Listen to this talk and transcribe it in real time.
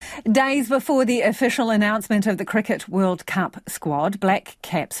Days before the official announcement of the Cricket World Cup squad, Black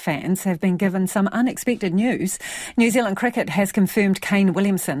Caps fans have been given some unexpected news. New Zealand Cricket has confirmed Kane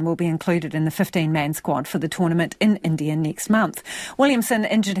Williamson will be included in the 15-man squad for the tournament in India next month. Williamson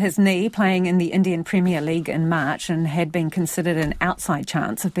injured his knee playing in the Indian Premier League in March and had been considered an outside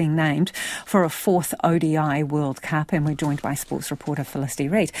chance of being named for a fourth ODI World Cup, and we're joined by sports reporter Felicity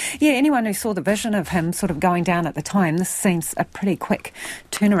Reid. Yeah, anyone who saw the vision of him sort of going down at the time, this seems a pretty quick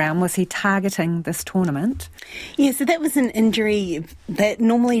turnaround. Was he targeting this tournament? Yeah, so that was an injury that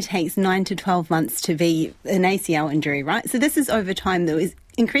normally takes 9 to 12 months to be an ACL injury, right? So this is over time, though. Is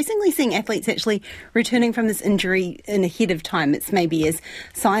increasingly seeing athletes actually returning from this injury in ahead of time. It's maybe as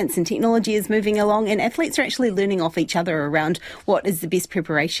science and technology is moving along, and athletes are actually learning off each other around what is the best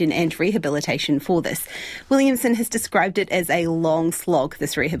preparation and rehabilitation for this. Williamson has described it as a long slog,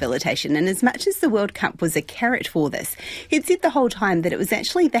 this rehabilitation, and as much as the World Cup was a carrot for this, he'd said the whole time that it was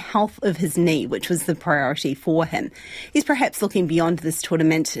actually the health of his knee which was the priority for him. He's perhaps looking beyond this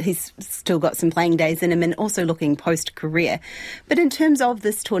tournament. He's still got some playing days in him and also looking post-career. But in terms of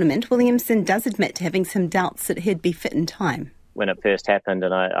this tournament, Williamson does admit to having some doubts that he'd be fit in time. When it first happened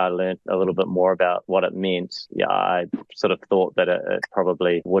and I learned a little bit more about what it meant, I sort of thought that it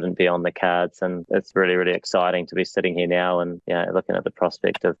probably wouldn't be on the cards, and it's really, really exciting to be sitting here now and looking at the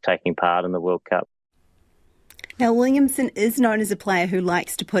prospect of taking part in the World Cup. Now, Williamson is known as a player who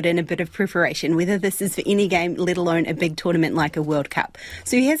likes to put in a bit of preparation, whether this is for any game, let alone a big tournament like a World Cup.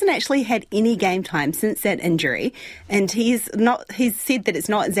 So he hasn't actually had any game time since that injury, and he's said that it's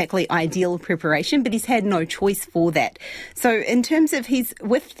not exactly ideal preparation, but he's had no choice for that. So in terms of he's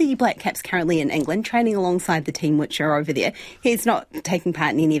with the Black Caps currently in England, training alongside the team which are over there. He's not taking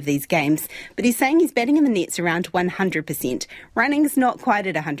part in any of these games, but he's saying he's batting in the nets around 100%. Running's not quite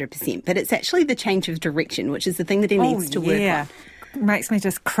at 100%, but it's actually the change of direction, which is the thing that he needs to work on. Makes me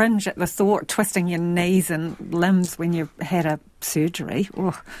just cringe at the thought, twisting your knees and limbs when you've had a surgery.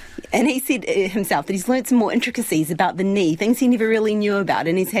 Ugh. And he said himself that he's learnt some more intricacies about the knee, things he never really knew about,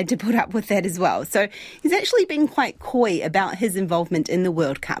 and he's had to put up with that as well. So he's actually been quite coy about his involvement in the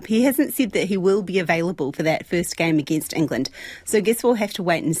World Cup. He hasn't said that he will be available for that first game against England. So I guess we'll have to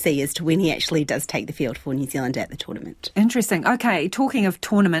wait and see as to when he actually does take the field for New Zealand at the tournament. Interesting. Okay, talking of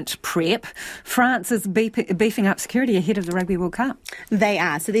tournament prep, France is beefing up security ahead of the Rugby World Cup. They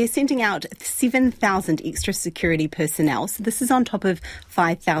are. So they're sending out 7,000 extra security personnel. So this is on top of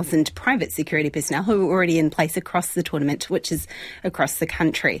 5,000 private security personnel who are already in place across the tournament, which is across the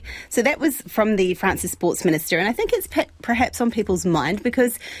country. So that was from the France's sports minister, and I think it's perhaps on people's mind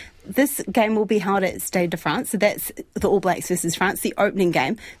because this game will be held at Stade de France, so that's the All Blacks versus France, the opening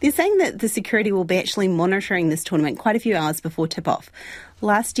game. They're saying that the security will be actually monitoring this tournament quite a few hours before tip-off.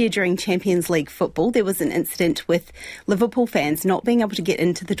 Last year during Champions League football, there was an incident with Liverpool fans not being able to get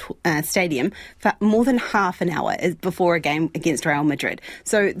into the stadium for more than half an hour before a game against Real Madrid.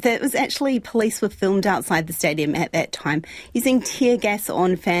 So that was actually police were filmed outside the stadium at that time, using tear gas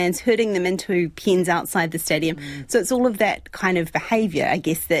on fans, herding them into pens outside the stadium. So it's all of that kind of behaviour, I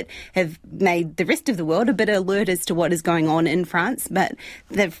guess, that have made the rest of the world a bit alert as to what is going on in France. But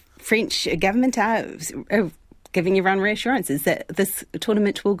the French government are giving everyone reassurances that this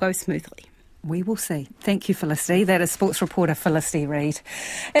tournament will go smoothly. We will see. Thank you, Felicity. That is sports reporter Felicity Reid.